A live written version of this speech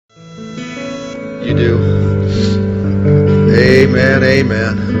You do. Amen,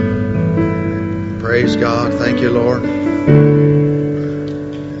 amen. Praise God. Thank you, Lord.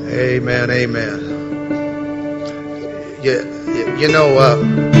 Amen, amen. You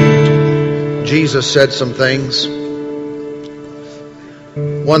know, Jesus said some things.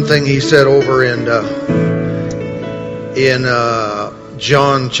 One thing he said over in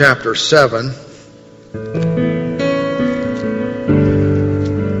John chapter 7.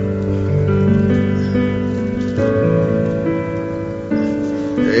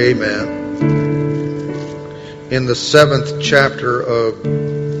 Amen. In the 7th chapter of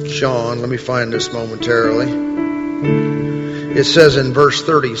John, let me find this momentarily. It says in verse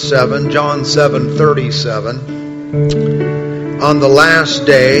 37, John 7:37, on the last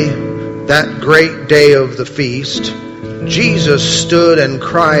day, that great day of the feast, Jesus stood and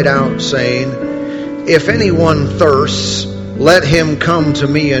cried out, saying, if anyone thirsts, let him come to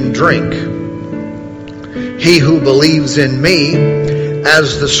me and drink. He who believes in me,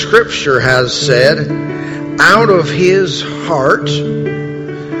 as the scripture has said, out of his heart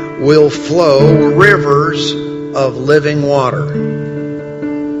will flow rivers of living water.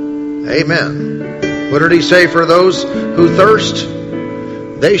 Amen. What did he say for those who thirst?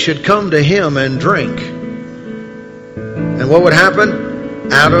 They should come to him and drink. And what would happen?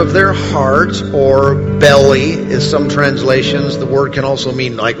 Out of their heart, or belly is some translations. The word can also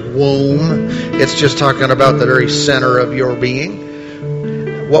mean like womb. It's just talking about the very center of your being.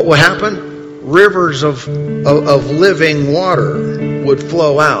 What would happen? Rivers of living water would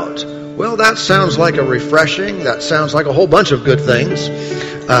flow out. Well, that sounds like a refreshing. That sounds like a whole bunch of good things.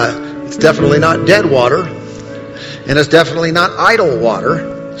 It's definitely not dead water. And it's definitely not idle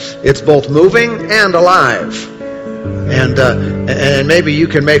water. It's both moving and alive. And maybe you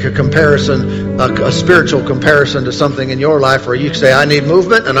can make a comparison, a spiritual comparison to something in your life where you can say, I need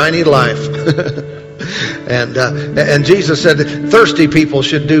movement and I need life. And Jesus said that thirsty people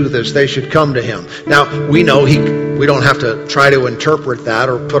should do this. They should come to him. Now, we know we don't have to try to interpret that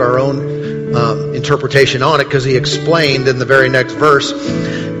or put our own interpretation on it, because he explained in the very next verse,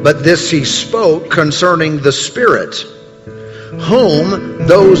 but this he spoke concerning the Spirit, whom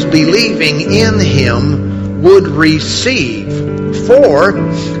those believing in him would receive. For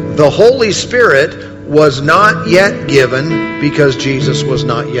the Holy Spirit was not yet given, because Jesus was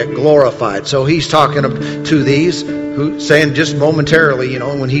not yet glorified. So he's talking to these who saying just momentarily,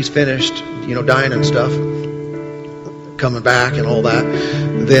 when he's finished, dying and stuff, coming back and all that,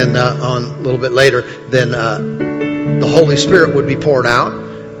 then on a little bit later, then the Holy Spirit would be poured out,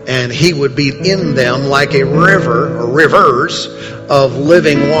 and he would be in them like a river or rivers of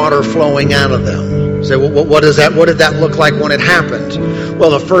living water flowing out of them. Say, well, what is that? What did that look like when it happened?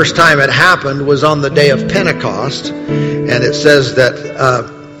 Well, the first time it happened was on the day of Pentecost, and it says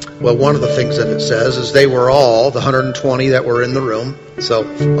that, one of the things that it says is they were all, the 120 that were in the room, so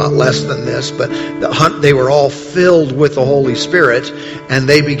a lot less than this, but they were all filled with the Holy Spirit, and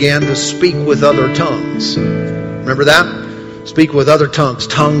they began to speak with other tongues. Remember that? Speak with other tongues.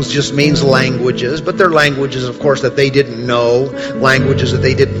 Tongues just means languages, but they're languages, of course, that they didn't know, languages that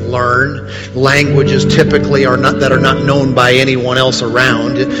they didn't learn, languages typically are not known by anyone else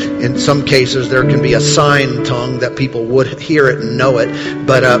around. In some cases, there can be a sign tongue that people would hear it and know it,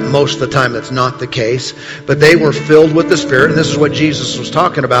 but most of the time that's not the case. But they were filled with the Spirit, and this is what Jesus was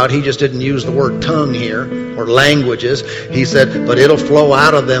talking about. He just didn't use the word tongue here, or languages. He said, but it'll flow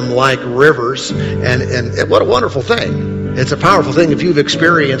out of them like rivers, and what a wonderful thing. It's a powerful thing. If you've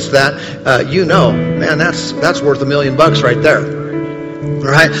experienced that, man, that's worth $1 million right there.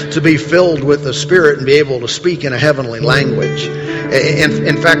 Right? To be filled with the Spirit and be able to speak in a heavenly language.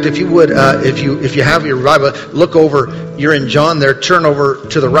 In fact, if you would, if you have your Bible, look over. You're in John there. Turn over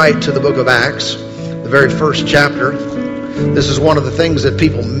to the right to the book of Acts, the very first chapter. This is one of the things that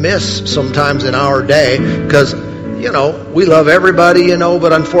people miss sometimes in our day, because we love everybody,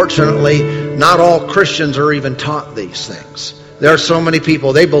 but unfortunately, not all Christians are even taught these things. There are so many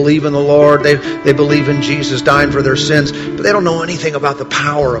people, they believe in the Lord, they believe in Jesus dying for their sins, but they don't know anything about the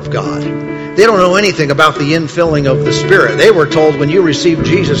power of God. They don't know anything about the infilling of the Spirit. They were told when you receive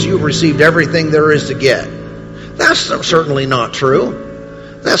Jesus, you've received everything there is to get. That's certainly not true.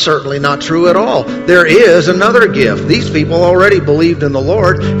 That's certainly not true at all. There is another gift. These people already believed in the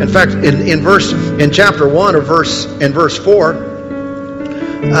Lord. In fact, in chapter 1 of verse 4,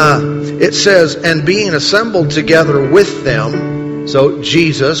 it says, and being assembled together with them, so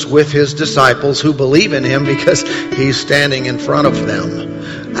Jesus with his disciples who believe in him because he's standing in front of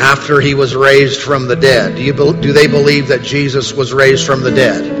them after he was raised from the dead. Do they believe that Jesus was raised from the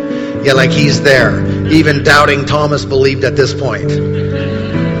dead? Yeah, like he's there. Even doubting Thomas believed at this point.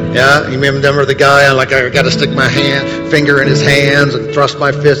 Yeah, you remember the guy, I got to stick my finger in his hands and thrust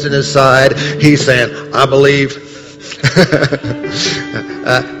my fist in his side. He's saying, I believe.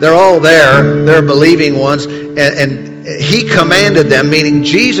 They're all there. They're believing ones. And he commanded them, meaning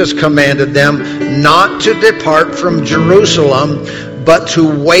Jesus commanded them, not to depart from Jerusalem, but to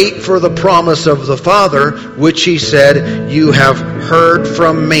wait for the promise of the Father, which he said, you have heard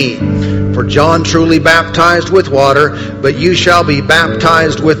from me. For John truly baptized with water, but you shall be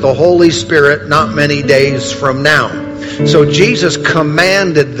baptized with the Holy Spirit not many days from now. So Jesus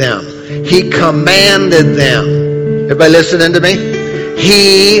commanded them. He commanded them. Everybody listening to me?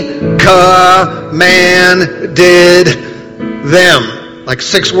 He commanded them. Like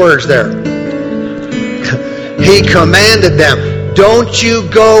 6 words there. He commanded them. Don't you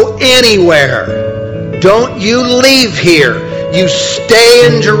go anywhere. Don't you leave here. You stay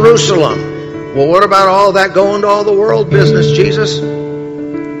in Jerusalem. Well, what about all that going to all the world business, Jesus?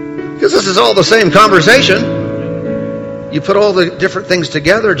 Because this is all the same conversation. You put all the different things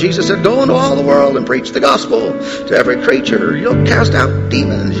together. Jesus said, go into all the world and preach the gospel to every creature. You'll cast out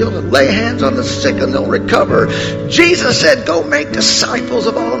demons. You'll lay hands on the sick and they'll recover. Jesus said, go make disciples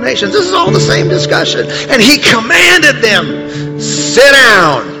of all nations. This is all the same discussion. And he commanded them, sit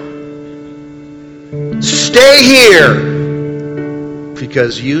down. Stay here.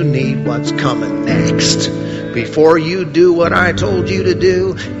 Because you need what's coming next. Before you do what I told you to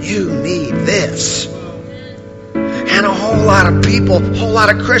do, you need this. And a whole lot of people, a whole lot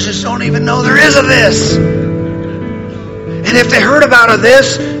of Christians don't even know there is a this. And if they heard about a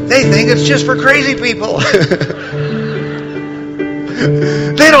this, they think it's just for crazy people.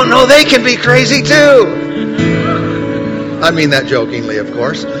 They don't know they can be crazy too. I mean that jokingly, of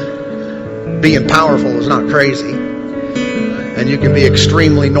course. Being powerful is not crazy. And you can be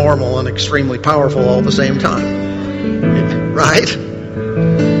extremely normal and extremely powerful all at the same time. Right?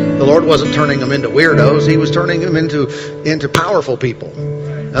 The Lord wasn't turning them into weirdos. He was turning them into powerful people.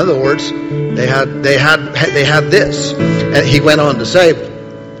 In other words, they had this. And he went on to say,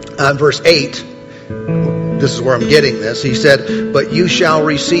 verse 8, this is where I'm getting this. He said, but you shall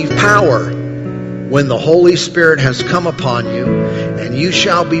receive power when the Holy Spirit has come upon you, and you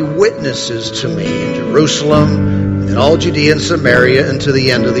shall be witnesses to me in Jerusalem, in all Judea and Samaria, and to the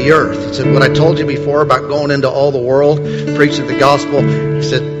end of the earth. He said, what I told you before about going into all the world, preaching the gospel, he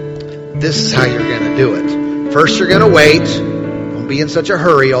said, this is how you're going to do it. First, you're going to wait. Don't be in such a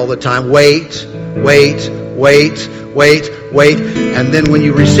hurry all the time. Wait. And then when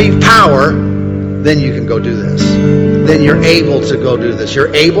you receive power, then you can go do this. Then you're able to go do this.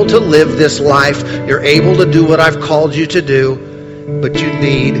 You're able to live this life. You're able to do what I've called you to do. But you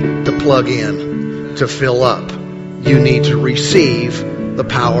need to plug in, to fill up. You need to receive the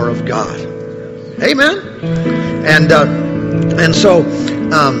power of God. Amen? And so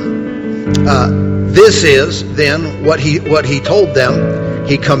this is then what he told them.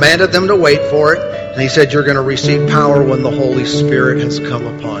 He commanded them to wait for it. And he said, you're going to receive power when the Holy Spirit has come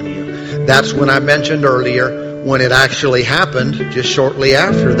upon you. That's when I mentioned earlier, when it actually happened, just shortly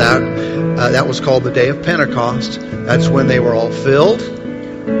after that. That was called the day of Pentecost. That's when they were all filled.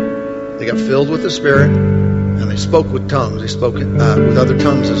 They got filled with the Spirit. And they spoke with tongues. They spoke with other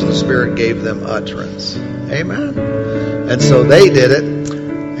tongues as the Spirit gave them utterance. Amen. And so they did it.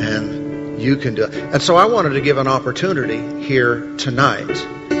 And you can do it. And so I wanted to give an opportunity here tonight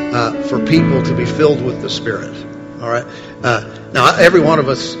for people to be filled with the Spirit. All right. Now, every one of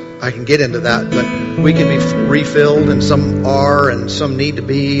us, I can get into that, but we can be refilled, and some are, and some need to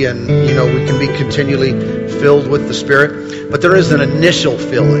be, and we can be continually filled with the Spirit. But there is an initial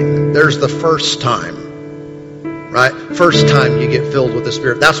filling. There's the first time. Right? First time you get filled with the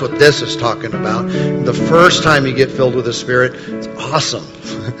Spirit. That's what this is talking about. The first time you get filled with the Spirit, it's awesome.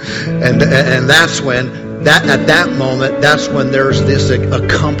 and that's when, at that moment, that's when there's this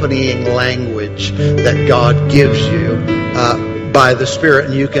accompanying language that God gives you by the Spirit,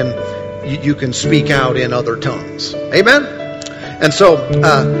 and you can speak out in other tongues. Amen? And so,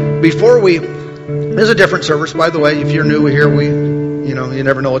 before there's a different service, by the way. If you're new here, you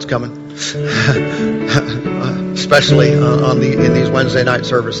never know what's coming. Especially in these Wednesday night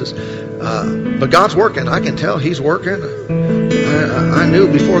services. But God's working. I can tell He's working. I knew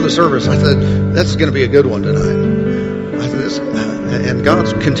before the service, I said, this is going to be a good one tonight. I said, and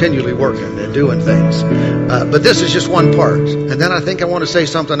God's continually working and doing things. But this is just one part. And then I think I want to say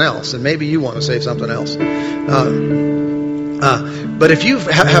something else. And maybe you want to say something else. But if you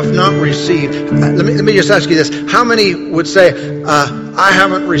have not received, let me just ask you this. How many would say, I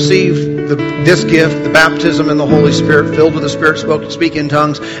haven't received this gift, the baptism in the Holy Spirit, filled with the Spirit, speak in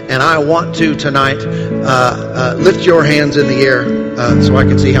tongues, and I want to tonight, lift your hands in the air so I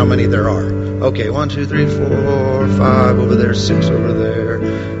can see how many there are. Okay, 1, 2, 3, 4, 5 over there, 6 over there,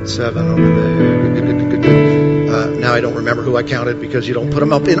 7 over there. Good. Now I don't remember who I counted because you don't put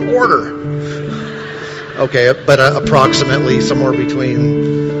them up in order. Okay, but approximately somewhere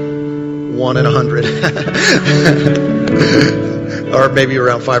between 1 and 100. Or maybe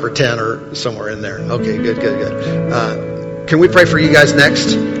around 5 or 10 or somewhere in there. Okay, good. Can we pray for you guys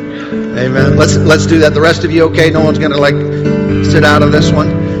next? Amen. Let's do that. The rest of you, okay? No one's going to sit out of this one.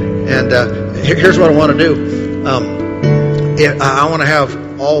 And here's what I want to do. I want to have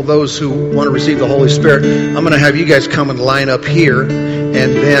all those who want to receive the Holy Spirit. I'm going to have you guys come and line up here,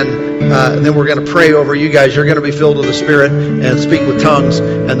 and then we're going to pray over you guys. You're going to be filled with the Spirit and speak with tongues,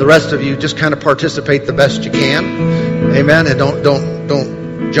 and the rest of you just kind of participate the best you can. Amen. And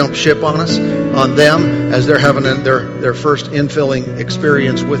don't jump ship on them as they're having their first infilling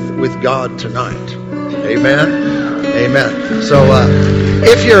experience with God tonight. Amen. So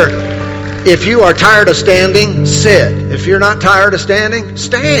if you are tired of standing, sit. If you're not tired of standing,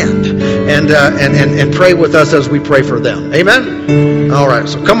 stand and pray with us as we pray for them. Amen. All right.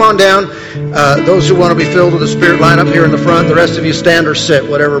 So come on down. Those who want to be filled with the Spirit, line up here in the front. The rest of you stand or sit,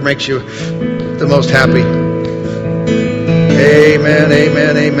 whatever makes you the most happy. Amen.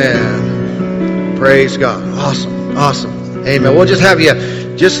 Praise God. Awesome. Amen. We'll just have you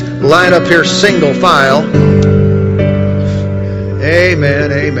just line up here single file.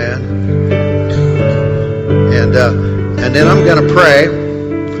 Amen. And then I'm going to pray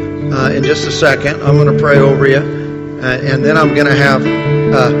in just a second. I'm going to pray over you. And then I'm going to have,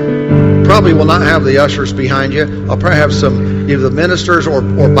 probably will not have the ushers behind you. I'll probably have some, either the ministers or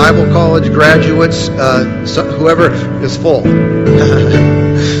Bible college graduates, whoever is full.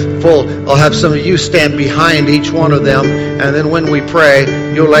 I'll have some of you stand behind each one of them. And then when we pray,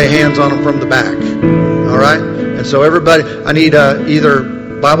 you'll lay hands on them from the back. All right? And so everybody, I need either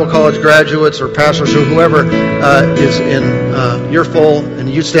Bible college graduates or pastors or whoever is in, you're full, and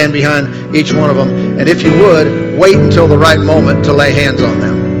you stand behind each one of them. And if you would, wait until the right moment to lay hands on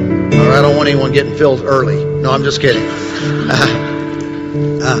them. All right, I don't want anyone getting filled early. No, I'm just kidding.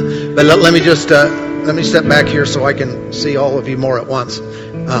 But let me step back here so I can see all of you more at once.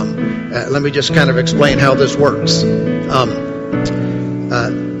 Let me just kind of explain how this works.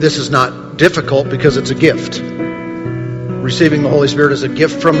 This is not difficult because it's a gift. Receiving the Holy Spirit is a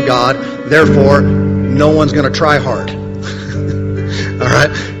gift from God. Therefore, no one's going to try hard. All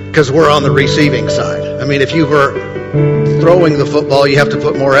right? Because we're on the receiving side. I mean, if you were throwing the football, you have to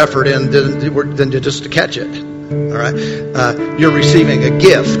put more effort in than just to catch it. All right? You're receiving a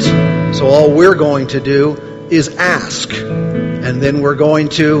gift. So all we're going to do is ask. And then we're going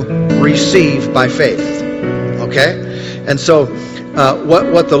to receive by faith. Okay? And so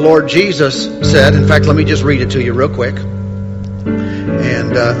what the Lord Jesus said, in fact, let me just read it to you real quick.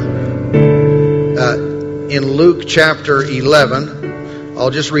 And in Luke chapter 11,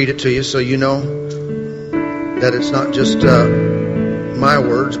 I'll just read it to you so you know that it's not just my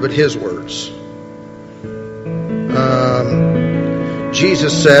words, but His words.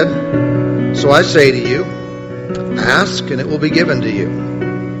 Jesus said, "So I say to you, ask and it will be given to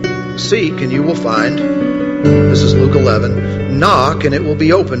you. Seek and you will find." This is Luke 11. "Knock and it will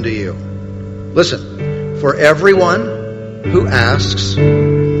be open to you." Listen, for everyone who asks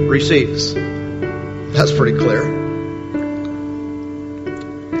receives. That's pretty clear.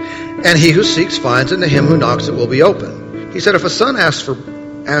 "And he who seeks finds, and to him who knocks it will be open." He said, "If a son asks for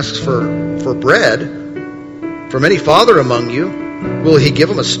bread from any father among you, will he give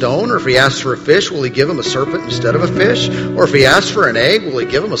him a stone? Or if he asks for a fish, will he give him a serpent instead of a fish? Or if he asks for an egg, will he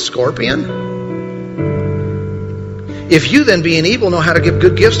give him a scorpion? If you then, being evil, know how to give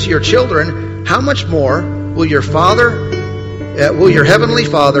good gifts to your children, how much more will your heavenly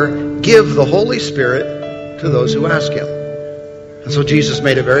Father give the Holy Spirit to those who ask Him?" And so Jesus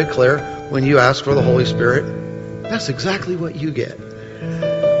made it very clear, when you ask for the Holy Spirit, that's exactly what you get.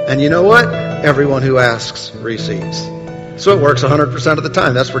 And you know what? Everyone who asks receives. So it works 100% of the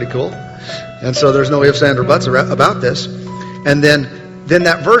time. That's pretty cool. And so there's no ifs, ands, or buts about this. And then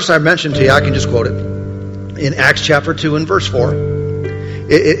that verse I mentioned to you, I can just quote it. In Acts chapter 2 and verse 4,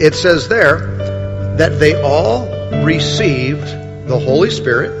 it says there that they all received the Holy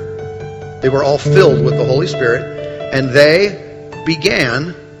Spirit. They were all filled with the Holy Spirit, and they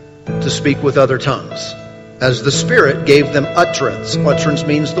began to speak with other tongues as the Spirit gave them utterance. Utterance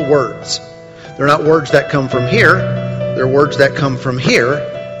means the words. They're not words that come from here. They're words that come from here,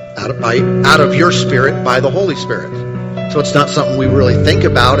 out of your spirit, by the Holy Spirit. So it's not something we really think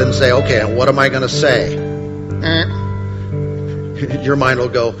about and say, okay, what am I going to say? Your mind will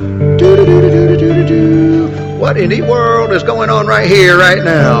go, what in the world is going on right here, right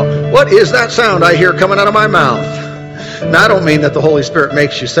now? What is that sound I hear coming out of my mouth? Now, I don't mean that the Holy Spirit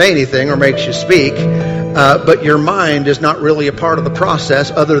makes you say anything or makes you speak, but your mind is not really a part of the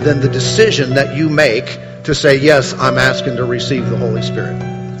process other than the decision that you make to say, yes, I'm asking to receive the Holy Spirit.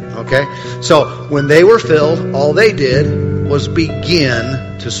 Okay? So, when they were filled, all they did was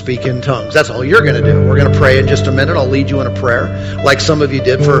begin to speak in tongues. That's all you're going to do. We're going to pray in just a minute. I'll lead you in a prayer like some of you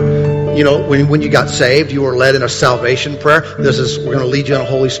did for, when you got saved, you were led in a salvation prayer. We're going to lead you in a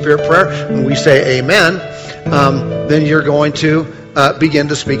Holy Spirit prayer. When we say amen, then you're going to begin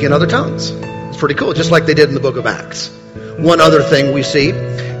to speak in other tongues. It's pretty cool, just like they did in the book of Acts. One other thing we see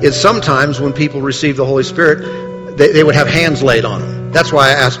is sometimes when people receive the Holy Spirit, they would have hands laid on them. That's why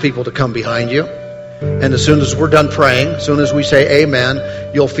I ask people to come behind you. And as soon as we're done praying, as soon as we say amen,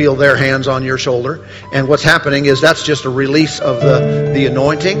 you'll feel their hands on your shoulder. And what's happening is that's just a release of the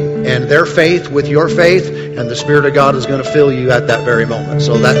anointing and their faith with your faith, and the Spirit of God is going to fill you at that very moment.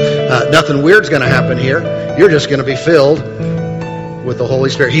 So that nothing weird's going to happen here. You're just going to be filled with the Holy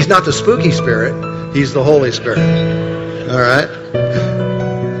Spirit. He's not the spooky Spirit. He's the Holy Spirit. All right?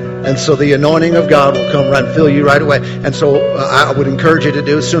 And so the anointing of God will come right and fill you right away. And so I would encourage you to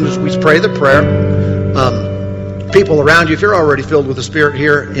do, as soon as we pray the prayer, people around you, if you're already filled with the Spirit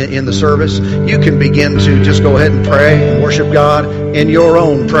here in the service, you can begin to just go ahead and pray and worship God in your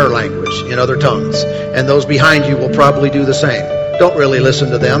own prayer language, in other tongues. And those behind you will probably do the same. Don't really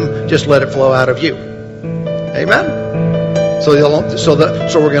listen to them. Just let it flow out of you. Amen? So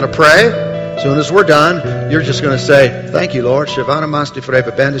we're going to pray. As soon as we're done, you're just going to say, thank you, Lord. You're just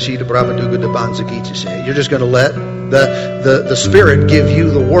going to let the Spirit give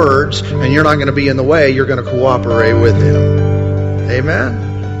you the words, and you're not going to be in the way. You're going to cooperate with Him. Amen?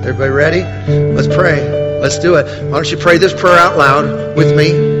 Everybody ready? Let's pray. Let's do it. Why don't you pray this prayer out loud with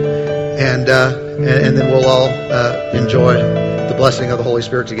me, and then we'll all enjoy the blessing of the Holy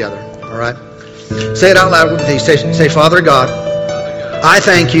Spirit together. All right? Say it out loud with me. Say, Father God, I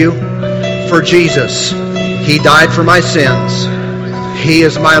thank you for Jesus. He died for my sins. He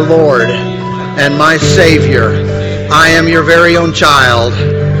is my Lord and my Savior. I am your very own child.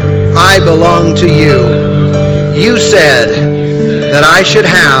 I belong to you. You said that I should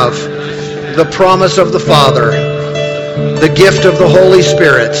have the promise of the Father, the gift of the Holy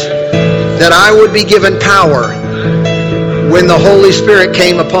Spirit, that I would be given power when the Holy Spirit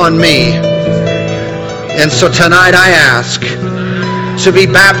came upon me. And so tonight I ask to be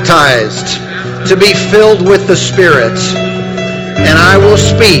baptized, to be filled with the Spirit, and I will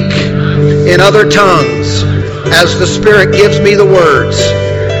speak in other tongues as the Spirit gives me the words.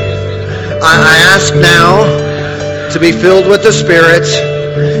 I ask now to be filled with the Spirit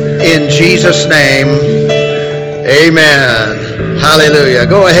in Jesus' name. Amen. Hallelujah.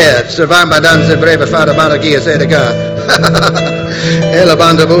 Go ahead. Ela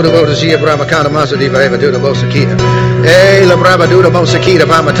banda buda buda shia brahma kana masa di brava duda bosa kia. Ela brava duda bosa kia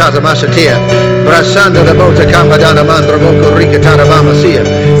brahma tata masa tia. Brasanda da bota kamba dana mandra boko rika tana mama sia.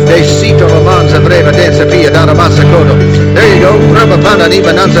 De sito romanza breva densa pia dana masa kodo. There you go. Brava pana ni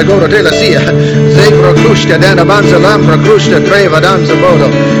bananza godo de la sia. Zebra krushta dana banza lambra krushta treva danza bodo.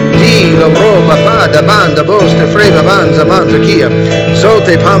 Di lo roma fada banda bosta freva banza manza kia.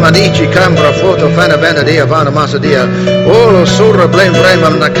 Sote pamanici cambra foto fana bana dia vana masa dia. Olo surra blame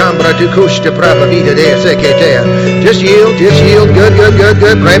bremam na cambra du kushta prava vida de seketea. Just yield. Good.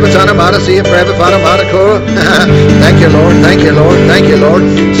 Breva sana mata sia breva fana mata ko. Thank you, Lord.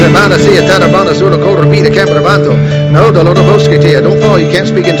 Semana sia tana bana sura kora vida cambra banto. No, the Lord of Osketea. Don't fall. You can't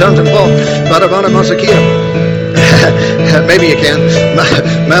speak in tongues and fall. Maravana masakia. Maybe you can.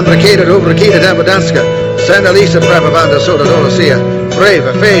 Mambrakeda Dobrakeda Damadanska. Sandalisa Pravavanda Soda Dolosia.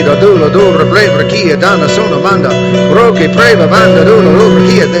 Breva Feda Dula Dura Breva Kia Dana Sona Manda. Roki Preva Banda Dula Dura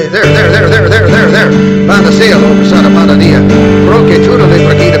Kia. There. Banda Sea Loka Sana Manda Dia. Roki Tuna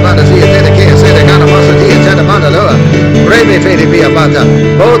Librakida Banda Sia Dedicate Sede Gana Masa Dia Tana Manda Loa. Breve Fede Via Bata.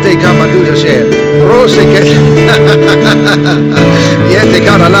 Bote Kamaduda Share. Rose Yete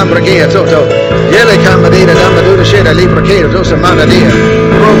Kana Lambrakia Toto. Yele Kamadina Damaduda Share Libra Kia Dosa Manda Dia.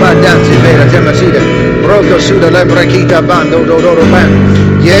 Roma Danzi Veda Temasida. Broco Suda Lebrakita Bando Dodoro Ban.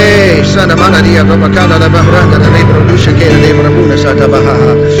 Yea, Sana Manadia Robacana La Bambranda, the Libra Dusha Keda Libra Buna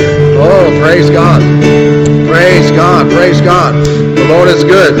Satabaha. Oh, praise God. The Lord is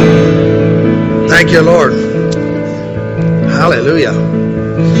good. Thank you, Lord. Hallelujah.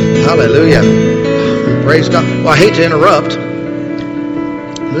 Praise God. Well, I hate to interrupt.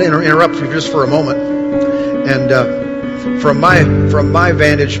 I'm going to interrupt you just for a moment. And From my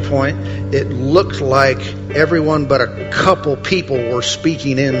vantage point, it looked like everyone but a couple people were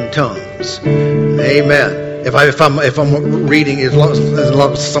speaking in tongues. Amen. If I'm reading, as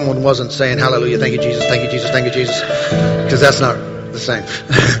long as someone wasn't saying hallelujah, thank you Jesus, thank you Jesus, thank you Jesus, because that's not the same.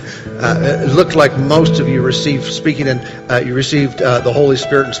 It looked like most of you received the Holy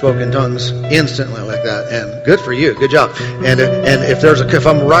Spirit and spoke in tongues instantly like that, and good for you, good job. And if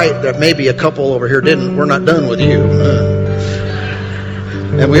I'm right that maybe a couple over here didn't, we're not done with you.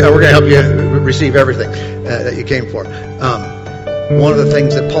 And we're going to help you receive everything that you came for. One of the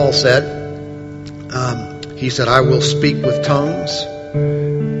things that Paul said, he said, I will speak with tongues.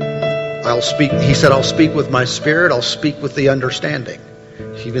 He said, I'll speak with my spirit. I'll speak with the understanding.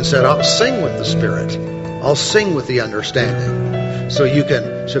 He even said, I'll sing with the spirit. I'll sing with the understanding. So you can,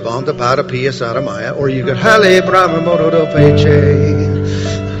 or you can,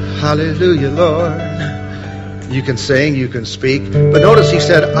 hallelujah, Lord. You can sing, you can speak. But notice he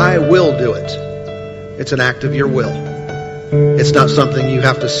said, I will do it. It's an act of your will. It's not something you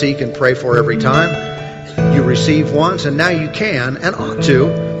have to seek and pray for every time. You receive once, and now you can and ought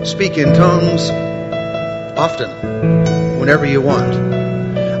to speak in tongues often, whenever you want.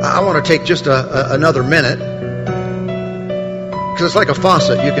 I want to take just another minute, because it's like a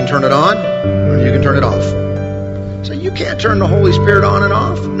faucet. You can turn it on or you can turn it off. So you can't turn the Holy Spirit on and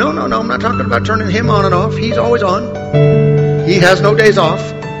off. No, I'm not talking about turning Him on and off. He's always on. He has no days off.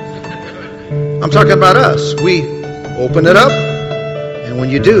 I'm talking about us. We open it up, and when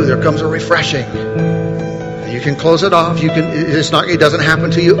you do, there comes a refreshing. You can close it off. It doesn't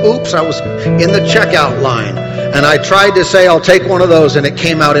happen to you. Oops, I was in the checkout line, and I tried to say, I'll take one of those, and it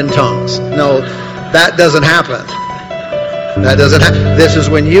came out in tongues. No, that doesn't happen. That doesn't happen. This is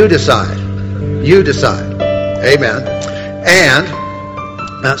when you decide. You decide. Amen. And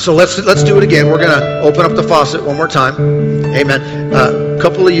so let's do it again. We're going to open up the faucet one more time. Amen. A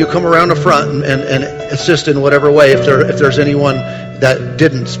couple of you come around the front and assist in whatever way if there's anyone that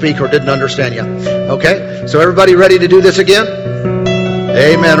didn't speak or didn't understand you. Okay? So everybody ready to do this again?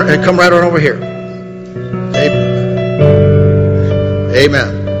 Amen. And come right on over here.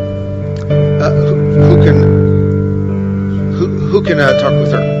 Amen. Who can talk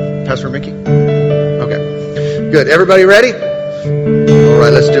with her? Pastor Mickey? Good. Everybody ready? All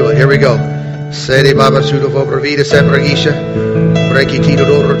right, let's do it. Here we go.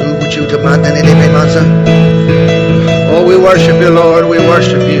 Oh, we worship you, Lord. We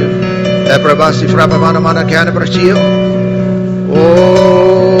worship you.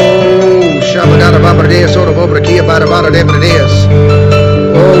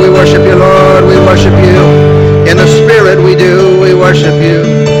 Oh, we worship you, Lord. We worship you. In the Spirit we do. We worship you.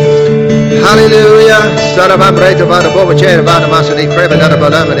 Hallelujah.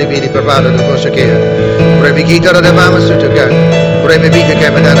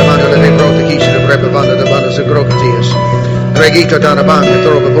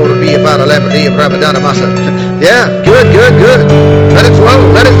 Yeah, good. Let it flow.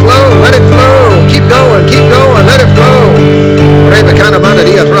 Keep going. Let it flow.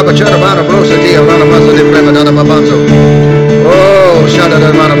 Oh,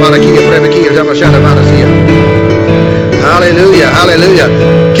 hallelujah.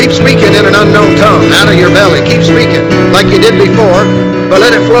 Keep speaking in an unknown tongue out of your belly. Keep speaking like you did before, but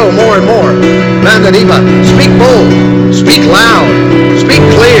let it flow more and more. Speak bold, speak loud, speak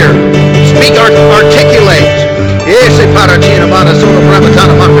clear, speak articulate.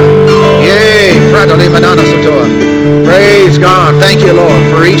 Praise God. Thank you, Lord,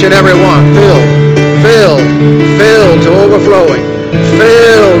 for each and every one. Filled to overflowing.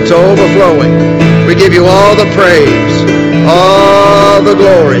 Filled to overflowing. We give you all the praise, all the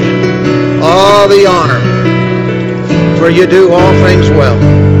glory, all the honor, for you do all things well.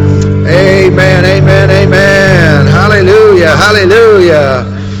 Amen. Hallelujah.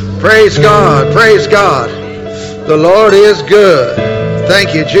 Praise God. The Lord is good.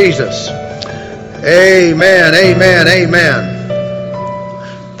 Thank you, Jesus. Amen.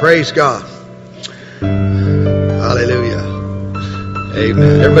 Praise God. Hallelujah.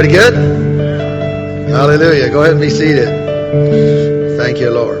 Amen. Everybody good? Hallelujah. Go ahead and be seated. Thank you,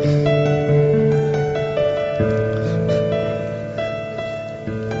 Lord.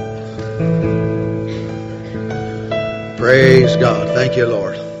 Praise God. Thank you,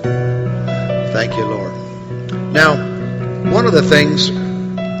 Lord. Thank you, Lord. Now, one of the things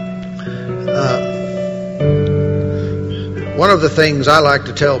I like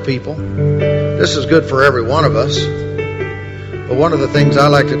to tell people, this is good for every one of us, but one of the things I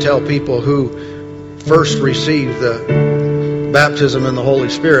like to tell people who first receive the baptism in the Holy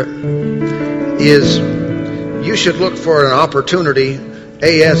Spirit is you should look for an opportunity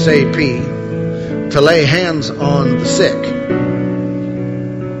ASAP to lay hands on the sick.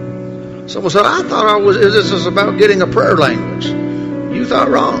 Someone said, I thought this was about getting a prayer language. You thought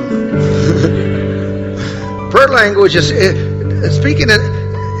wrong. Prayer language is,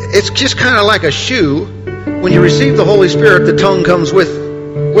 it's just kind of like a shoe. When you receive the Holy Spirit, the tongue comes with it.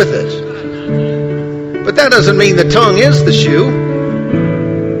 But that doesn't mean the tongue is the shoe.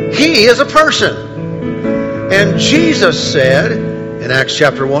 He is a person. And Jesus said in Acts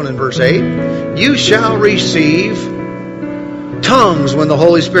chapter 1 and verse 8, you shall receive tongues when the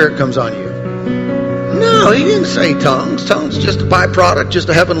Holy Spirit comes on you. No, he didn't say tongues. Tongues is just a byproduct, just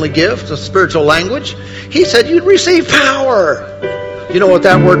a heavenly gift, a spiritual language. He said you'd receive power. You know what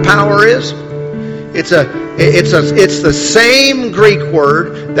that word power is? It's the same Greek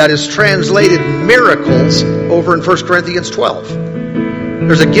word that is translated miracles over in 1 Corinthians 12.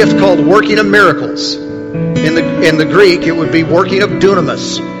 There's a gift called working of miracles. In the Greek, it would be working of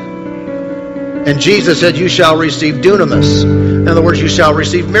dunamis. And Jesus said, you shall receive dunamis. In other words, you shall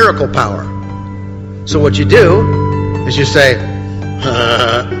receive miracle power. So what you do is you say,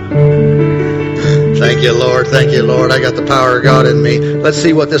 thank you, Lord. Thank you, Lord. I got the power of God in me. Let's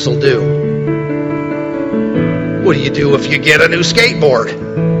see what this will do. What do you do if you get a new skateboard?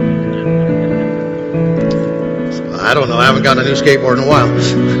 I don't know. I haven't got a new skateboard in a while.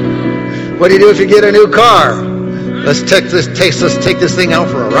 What do you do if you get a new car? Let's take this thing out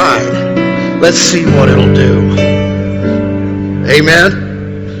for a ride. Let's see what it'll do.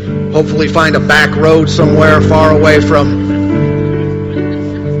 Amen. Hopefully find a back road somewhere far away from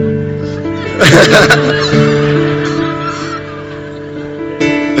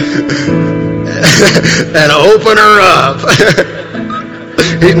and open her up.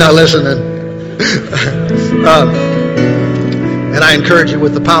 He's not listening. And I encourage you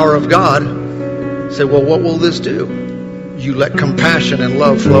with the power of God, say, well, what will this do? You let compassion and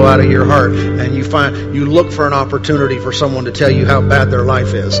love flow out of your heart, and you look for an opportunity for someone to tell you how bad their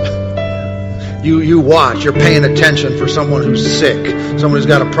life is. You watch, you're paying attention for someone who's sick, someone who's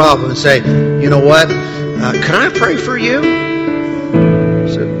got a problem, and say, you know what? Can I pray for you? I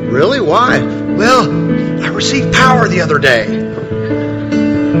said, really? Why? Well, I received power the other day.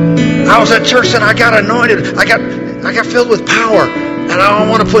 I was at church and I got anointed. I got filled with power, and I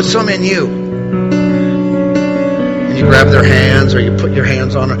want to put some in you. And you grab their hands, or you put your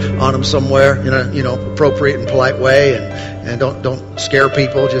hands on them somewhere in a appropriate and polite way, and don't scare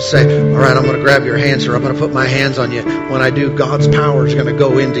people. Just say, all right, I'm going to grab your hands, or I'm going to put my hands on you. When I do, God's power is going to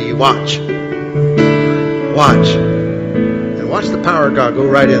go into you. Watch. And watch the power of God go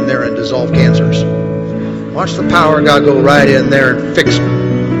right in there and dissolve cancers. Watch the power of God go right in there and fix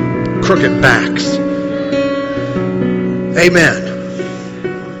crooked backs. Amen.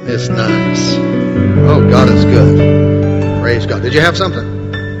 It's nice. Oh, God is good. Praise God. Did you have something?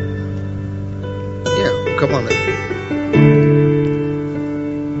 Yeah, well, come on then.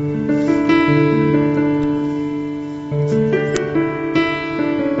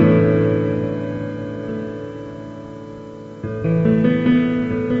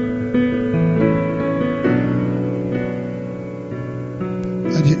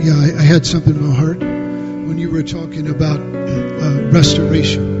 I had something in my heart when you were talking about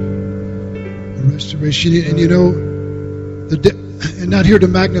restoration. And and not here to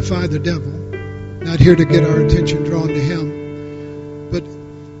magnify the devil, not here to get our attention drawn to him, but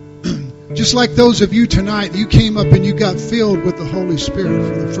just like those of you tonight, you came up and you got filled with the Holy Spirit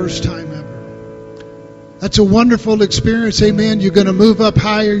for the first time ever. That's a wonderful experience, amen. You're going to move up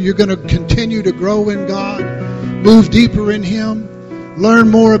higher. You're going to continue to grow in God, move deeper in Him, learn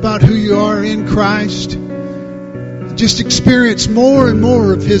more about who you are in Christ, just experience more and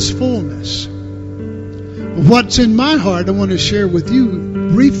more of His fullness. What's in my heart, I want to share with you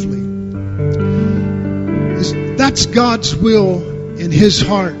briefly, is that's God's will in His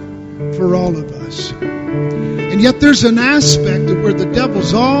heart for all of us. And yet there's an aspect of where the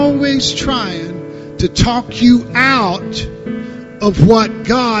devil's always trying to talk you out of what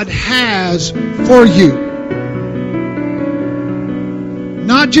God has for you.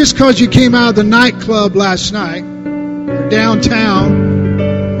 Not just because you came out of the nightclub last night, or downtown,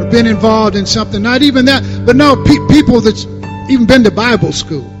 or been involved in something. Not even that, but no, people that's even been to Bible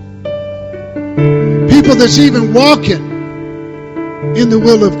school. People that's even walking in the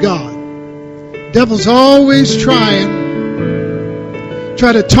will of God. Devil's always try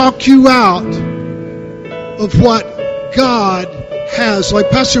to talk you out of what God has. Like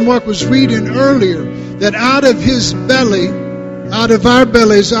Pastor Mark was reading earlier, that out of his belly, out of our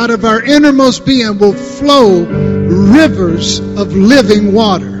bellies, out of our innermost being will flow rivers of living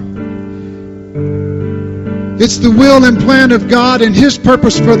water. It's the will and plan of God and His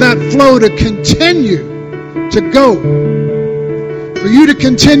purpose for that flow to continue to go. For you to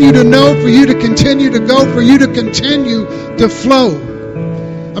continue to know, for you to continue to go, for you to continue to flow.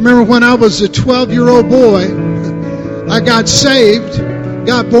 I remember when I was a 12-year-old boy, I got saved,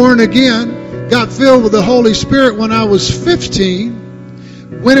 got born again, got filled with the Holy Spirit when I was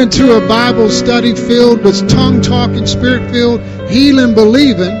 15, went into a Bible study filled with tongue-talking, spirit-filled, healing,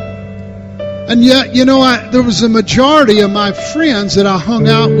 believing. And yet, there was a majority of my friends that I hung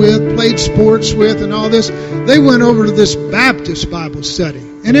out with, played sports with, and all this. They went over to this Baptist Bible study,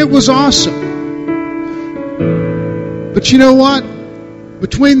 and it was awesome. But you know what?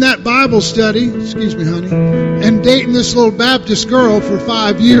 Between that Bible study, excuse me, honey, and dating this little Baptist girl for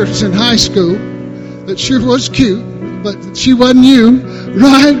 5 years in high school, that sure was cute, but she wasn't you,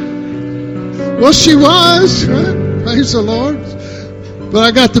 right? Well, she was, right? Praise the Lord. But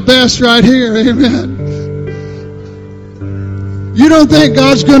I got the best right here, amen. You don't think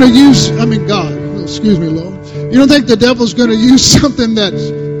God's going to use, excuse me, Lord. You don't think the devil's going to use something that's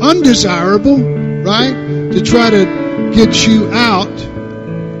undesirable, right, to try to get you out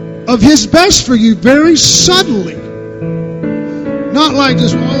of His best for you very subtly. Not like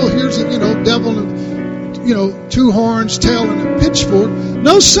just, here's a, devil and, two horns, tail, and a pitchfork.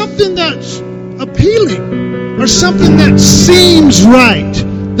 No, something that's appealing or something that seems right,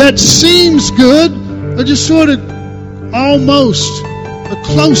 that seems good, or just sort of almost or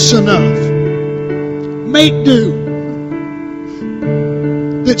close enough. Make do.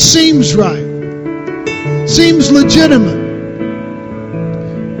 That seems right. Seems legitimate.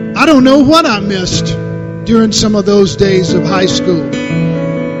 I don't know what I missed during some of those days of high school.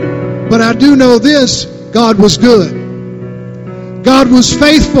 But I do know this, God was good. God was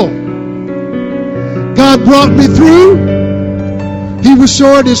faithful. God brought me through. He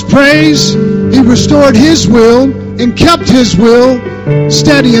restored His praise. He restored His will and kept His will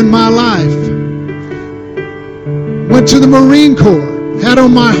steady in my life. Went to the Marine Corps. Had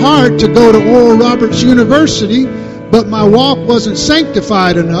on my heart to go to Oral Roberts University, but my walk wasn't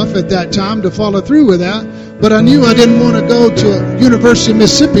sanctified enough at that time to follow through with that. But I knew I didn't want to go to University of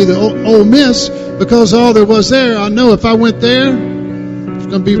Mississippi, the Ole Miss, because all there was there. I know if I went there, it's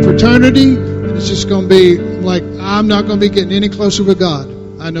going to be fraternity, and it's just going to be like, I'm not going to be getting any closer with God.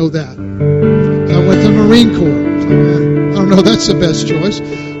 I know that. I went to the Marine Corps. So I don't know, that's the best choice.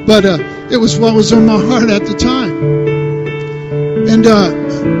 But it was what was on my heart at the time. And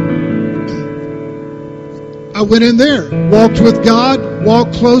I went in there, walked with God,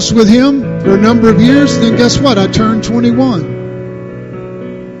 walked close with Him for a number of years. Then guess what? I turned 21.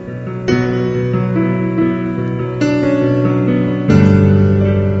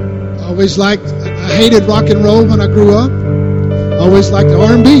 I hated rock and roll when I grew up. I always liked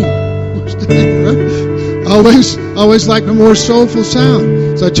R&B. Always liked a more soulful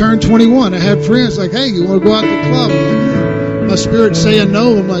sound. So I turned 21. I had friends like, hey, you want to go out to the club? My spirit saying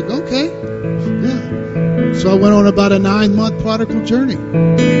no. I'm like, okay. Yeah. So I went on about a 9-month prodigal journey.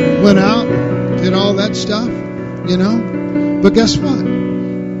 Went out, did all that stuff, But guess what?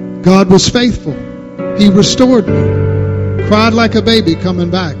 God was faithful. He restored me. Cried like a baby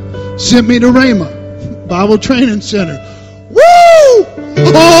coming back. Sent me to Rhema Bible Training Center. Woo!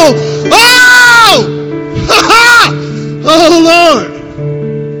 Oh! Oh, Lord!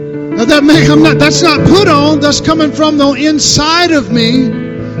 Now that's not put on. That's coming from the inside of me.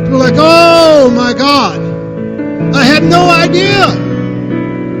 We're like, oh my God. I had no idea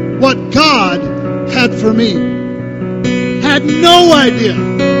what God had for me. Had no idea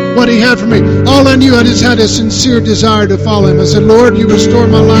what He had for me. All I knew, I just had a sincere desire to follow Him. I said, Lord, You restore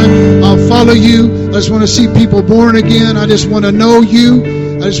my life. I'll follow You. I just want to see people born again. I just want to know You.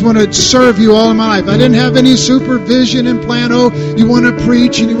 I just want to serve You all my life. I didn't have any supervision and plan. Oh, you want to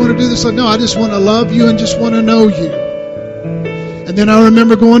preach and you want to do this. No, I just want to love You and just want to know You. And then I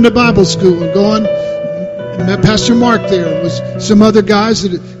remember going to Bible school and met Pastor Mark there. It was some other guys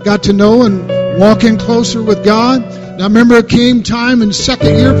that got to know and walking closer with God. And I remember it came time in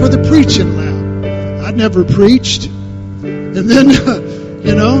second year for the preaching lab. I'd never preached. And then,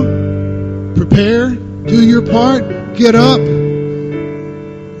 prepare, do your part, get up,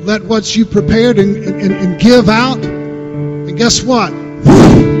 let what you prepared and give out. And guess what?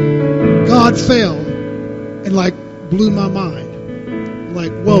 God fell and blew my mind.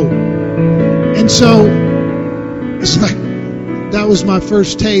 Whoa. And so it's that was my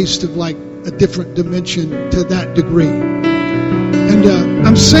first taste of a different dimension to that degree. And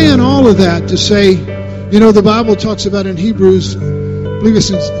I'm saying all of that to say, the Bible talks about in Hebrews, I believe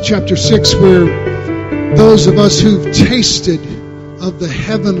it's in chapter 6, where those of us who've tasted of the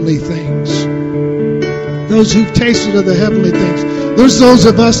heavenly things, Those who've tasted of the heavenly things. There's those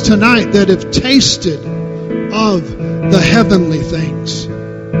of us tonight that have tasted of the heavenly things.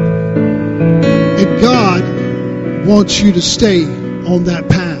 And God wants you to stay on that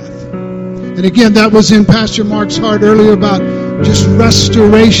path. And again, that was in Pastor Mark's heart earlier about just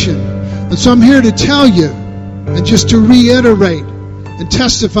restoration. And so I'm here to tell you and just to reiterate and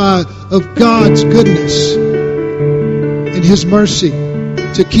testify of God's goodness and His mercy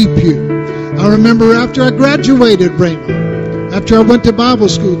to keep you. I remember after I graduated Rhema, after I went to Bible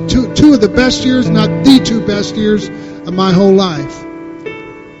school, two of the best years, not the two best years of my whole life.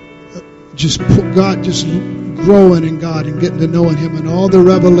 God just growing in God and getting to knowing Him and all the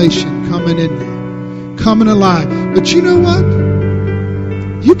revelation coming in me, coming alive. But you know what?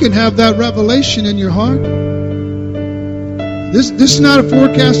 You can have that revelation in your heart. This is not a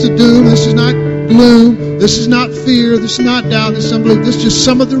forecast of doom. This is not gloom. This is not fear. This is not doubt. This is unbelief. This is just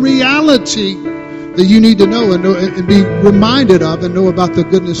some of the reality that you need to know and be reminded of and know about the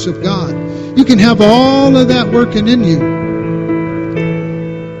goodness of God. You can have all of that working in you.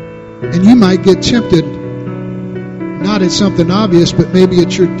 And you might get tempted, not at something obvious, but maybe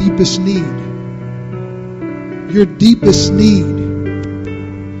at your deepest need. Your deepest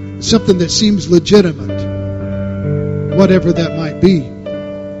need. Something that seems legitimate. Whatever that might be.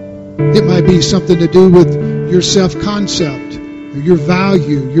 It might be something to do with your self-concept, your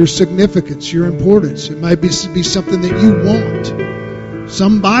value, your significance, your importance. It might be something that you want.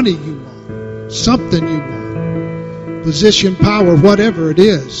 Somebody you want. Something you want. Position, power, whatever it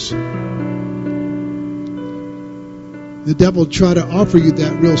is. The devil will try to offer you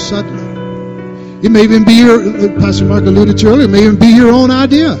that real suddenly. It may even be Pastor Mark alluded to earlier, it may even be your own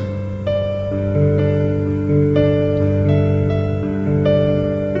idea.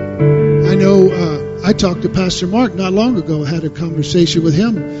 I know I talked to Pastor Mark not long ago. I had a conversation with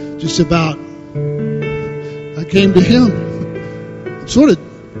him just about, I came to him.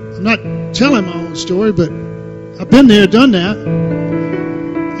 I'm not telling my own story, but I've been there, done that.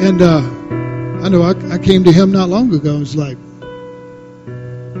 And I know I came to him not long ago. It's like,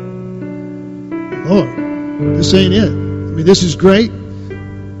 Lord, this ain't it. I mean, this is great.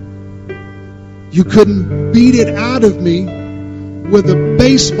 You couldn't beat it out of me with a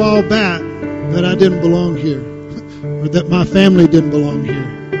baseball bat that I didn't belong here, or that my family didn't belong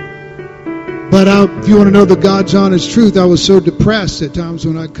here. But if you want to know the God's honest truth, I was so depressed at times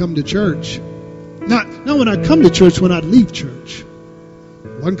when I'd come to church. Not when I'd come to church, when I'd leave church.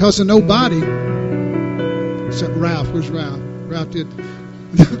 Wasn't because of nobody. Except Ralph. Where's Ralph? Ralph did.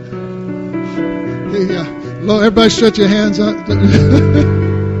 Yeah. Lord, everybody stretch your hands out.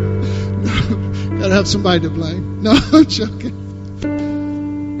 Gotta have somebody to blame. No, I'm joking.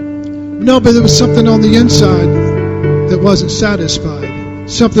 No, but there was something on the inside that wasn't satisfied.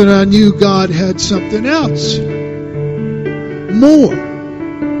 Something I knew God had something else. More.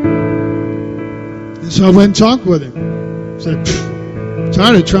 And so I went and talked with him. I said,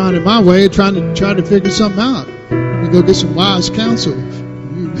 tired of trying it my way, trying to figure something out. We go get some wise counsel.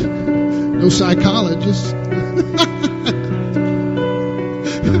 No psychologist.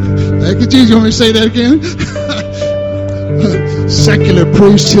 Thank you, Jesus. You want me to say that again? Secular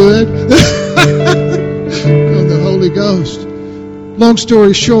priesthood. Of the Holy Ghost. Long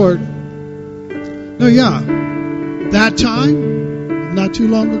story short. No, yeah. That time, not too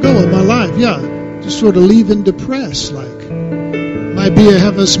long ago in my life, just sort of leaving depressed, like. Might be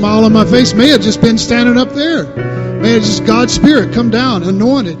having a smile on my face. May have just been standing up there. May have just God's Spirit come down,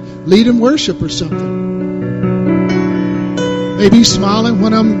 anointed, lead in worship or something. Maybe smiling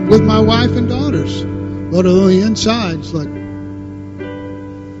when I'm with my wife and daughters. But on the inside, it's like,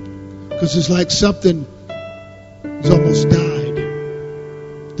 because it's like something has almost died.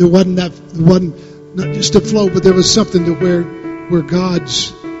 There wasn't not just a flow, but there was something to where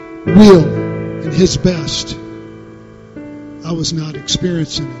God's will and His best, I was not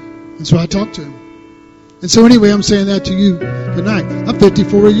experiencing it. And so I talked to him. And so anyway, I'm saying that to you tonight. I'm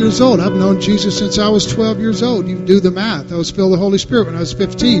 54 years old. I've known Jesus since I was 12 years old. You do the math. I was filled with the Holy Spirit when I was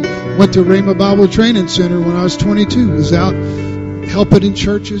 15. Went to Rhema Bible Training Center when I was 22. Was out helping in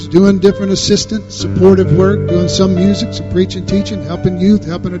churches, doing different assistant, supportive work, doing some music, some preaching, teaching, helping youth,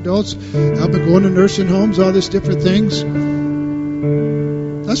 helping adults, helping going to nursing homes, all these different things.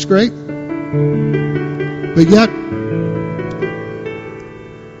 That's great. But yet,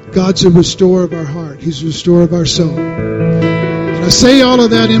 God's a restorer of our heart. He's a restorer of our soul. And I say all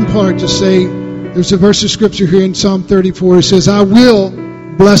of that in part to say, there's a verse of scripture here in Psalm 34. It says, I will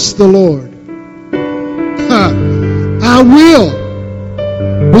bless the Lord. I will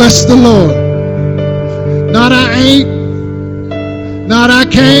bless the Lord. Not I ain't. Not I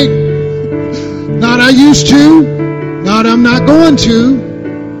can't. Not I used to, not I'm not going to,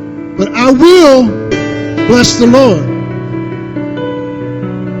 but I will bless the Lord.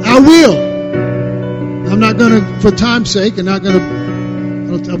 I will. I'm not going to, for time's sake, and not going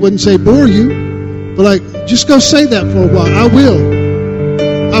to, I wouldn't say bore you, but like, just go say that for a while. I will.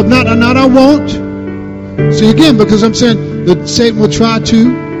 I'm not I won't. See, again, because I'm saying that Satan will try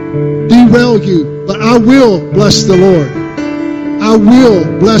to derail you, but I will bless the Lord. I will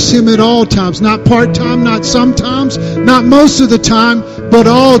bless him at all times. Not part-time, not sometimes, not most of the time, but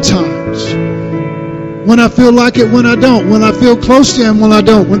all times. When I feel like it, when I don't. When I feel close to him, when I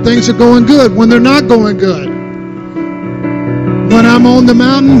don't. When things are going good, when they're not going good. When I'm on the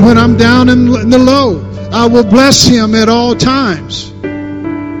mountain, when I'm down in the low. I will bless him at all times.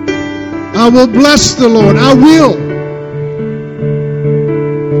 I will bless the Lord. I will.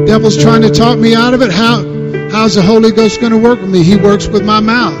 The devil's trying to talk me out of it. How's the Holy Ghost going to work with me? He works with my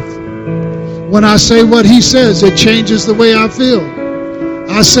mouth. When I say what he says, it changes the way I feel.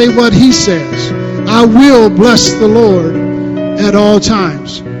 I say what he says. I will bless the Lord at all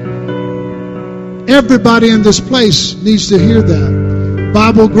times. Everybody in this place needs to hear that.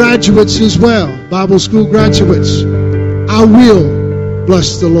 Bible graduates as well. Bible school graduates. I will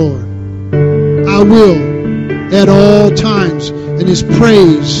bless the Lord. I will at all times. And his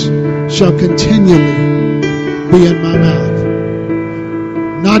praise shall continually be in my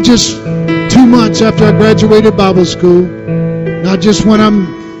mouth. Not just 2 months after I graduated Bible school. Not just when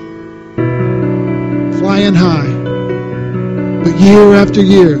I'm flying high. But year after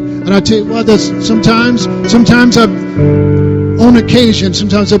year. And I tell you what, that's sometimes on occasion,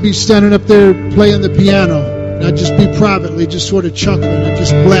 sometimes I'll be standing up there playing the piano. And I'd just be privately just sort of chuckling and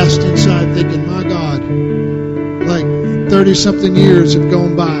just blessed inside thinking, my God, like 30-something years have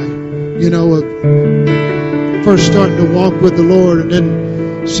gone by, of first starting to walk with the Lord and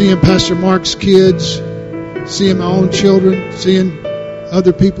then seeing Pastor Mark's kids, seeing my own children, seeing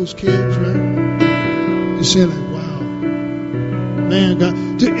other people's kids, right? Just saying like, wow, man, God.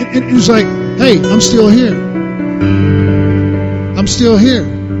 It was like, hey, I'm still here. I'm still here.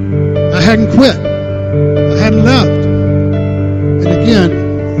 I hadn't quit. I hadn't left. And again,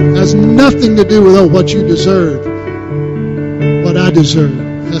 it has nothing to do with, what you deserve. What I deserve.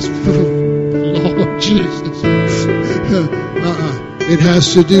 That's Lord Jesus. It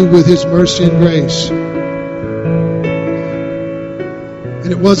has to do with his mercy and grace.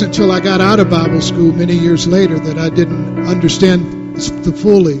 And it wasn't until I got out of Bible school many years later that I didn't understand the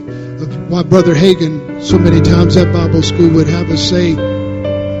fully of why Brother Hagin so many times at Bible school would have us say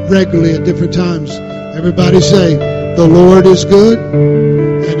regularly at different times. Everybody say, the Lord is good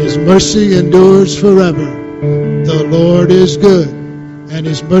and his mercy endures forever. The Lord is good and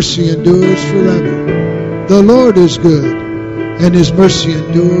his mercy endures forever. The Lord is good and his mercy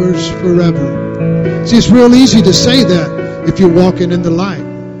endures forever. See, it's real easy to say that if you're walking in the light.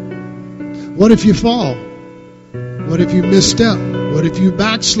 What if you fall? What if you misstep? What if you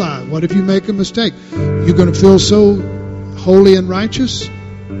backslide? What if you make a mistake? You're going to feel so holy and righteous?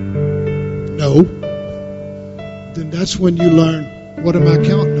 No. Then that's when you learn, what am I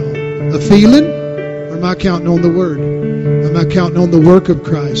counting on? A feeling? Or am I counting on the Word? Am I counting on the work of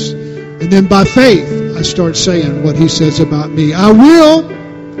Christ? And then by faith, I start saying what he says about me. I will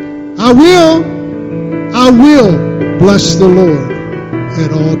bless the Lord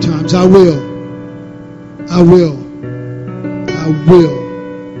at all times. I will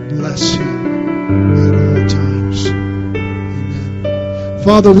bless him at all times. Amen.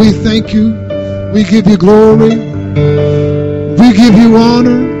 Father, we thank you. We give you glory. We give you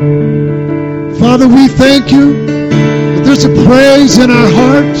honor. Father, we thank you that there's a praise in our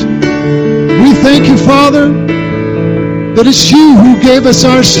heart. We thank you, Father, that it's you who gave us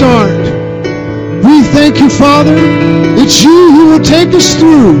our start. We thank you, Father, it's you who will take us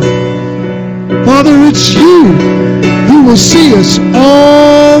through. Father, it's you who will see us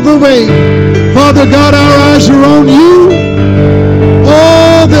all the way. Father God, our eyes are on you,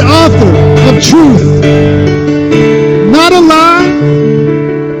 the author of truth. Not a lie,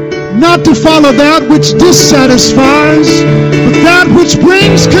 not to follow that which dissatisfies, but that which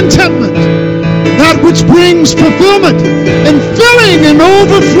brings contentment, that which brings fulfillment and filling and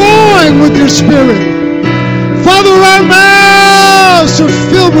overflowing with your Spirit. Father, our mouths are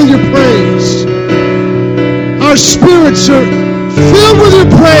filled with your praise. Our spirits are filled with your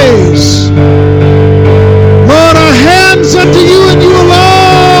praise. Lord, our hands unto you and you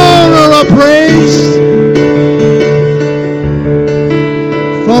alone are our praise.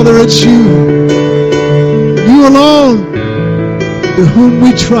 Father, it's you alone, to whom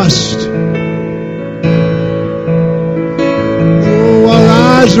we trust. Oh, our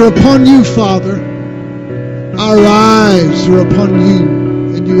eyes are upon you, Father. Our eyes are upon you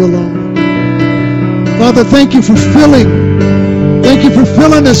and you alone. Father, thank you for filling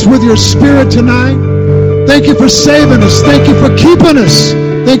us with your Spirit tonight. Thank you for saving us. Thank you for keeping us.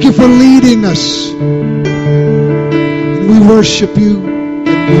 Thank you for leading us. And we worship you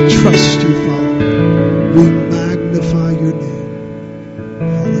and we trust you, Father. We magnify your name.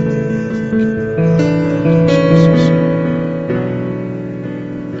 Hallelujah. Thank you,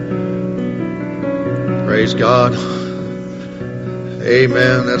 Praise God.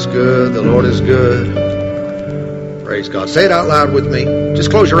 Amen. That's good. The Lord is good. Praise God. Say it out loud with me. Just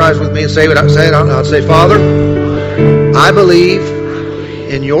close your eyes with me and say it out loud. Say, Father, I believe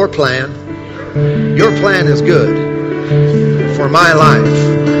in your plan. Your plan is good for my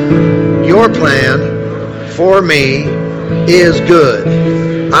life. Your plan for me is good.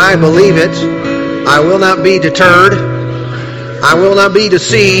 I believe it. I will not be deterred. I will not be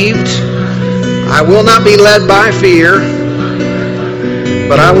deceived. I will not be led by fear,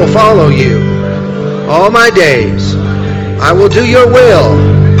 but I will follow you all my days. I will do your will.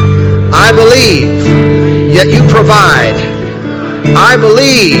 I believe, yet you provide. I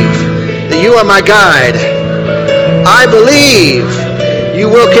believe that you are my guide. I believe you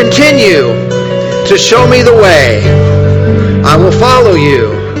will continue to show me the way. I will follow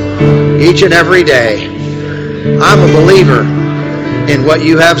you each and every day. I'm a believer in what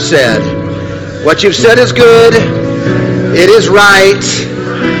you have said. What you've said is good. It is right.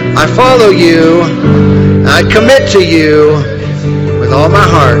 I follow you. I commit to you with all my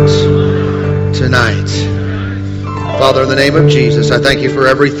heart tonight. Father, in the name of Jesus, I thank you for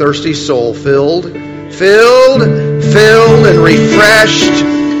every thirsty soul filled and refreshed.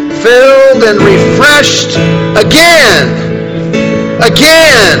 Filled and refreshed again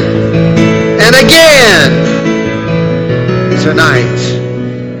and again tonight.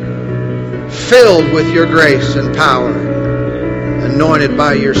 Filled with your grace and power, anointed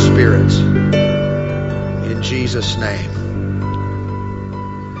by your Spirit. In Jesus' name,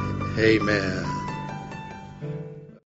 amen.